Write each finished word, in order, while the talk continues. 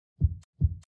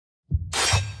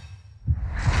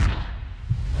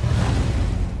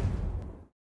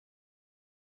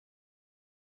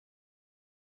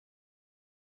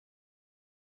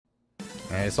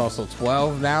And it's also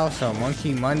 12 now, so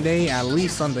Monkey Monday, at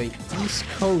least on the East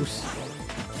Coast,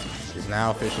 is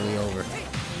now officially over.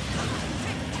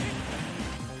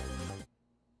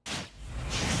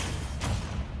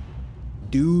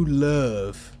 Do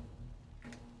love.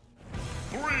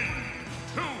 3,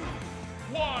 2,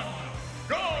 1,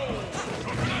 go!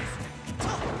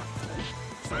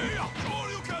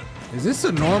 Is this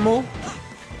a normal?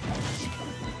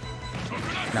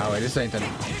 No, wait, this ain't the...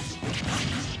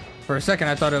 For a second,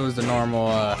 I thought it was the normal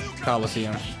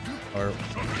Coliseum or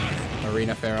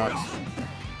Arena Ferox.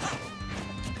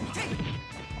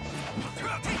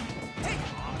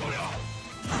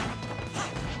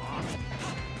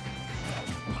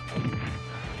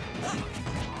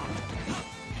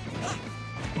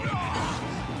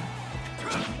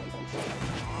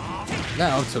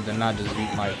 That also did not just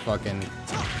beat my fucking...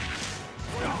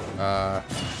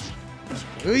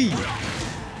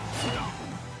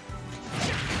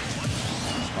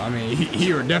 I mean,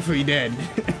 you were definitely dead.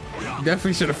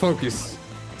 Definitely should have focused.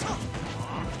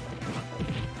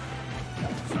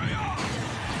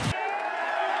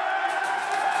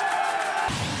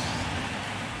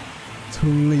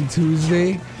 Only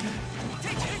Tuesday?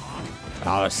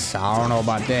 I don't know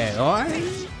about that.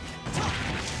 Alright.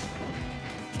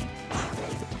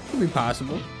 Could be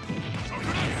possible.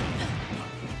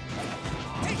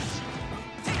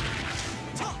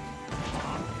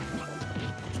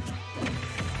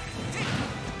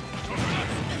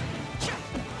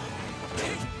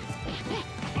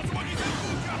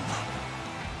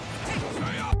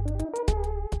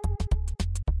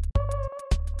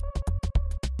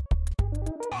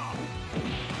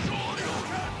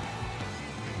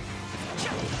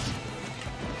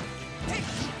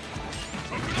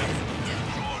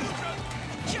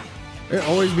 It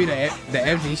always be the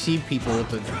FGC people with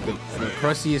the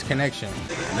crustiest connection.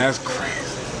 And that's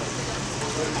crazy.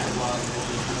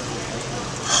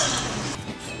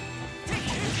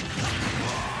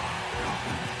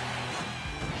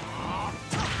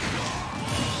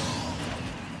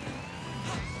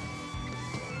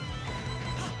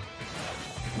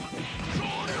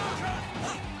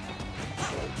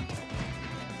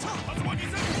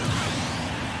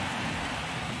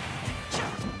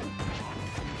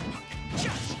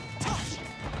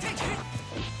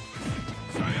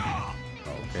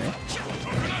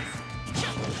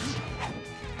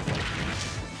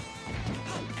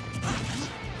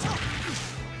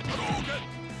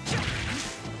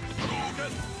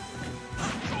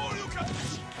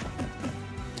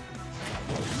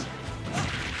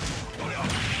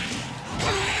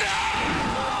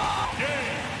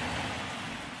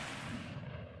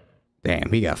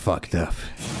 Damn, he got fucked up.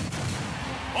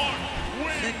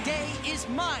 The day is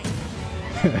mine.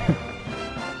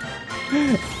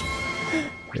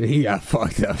 He got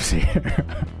fucked up here.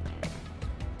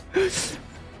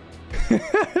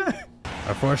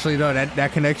 Unfortunately, though,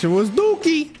 that connection was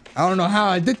dookie. I don't know how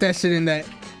I did that shit in that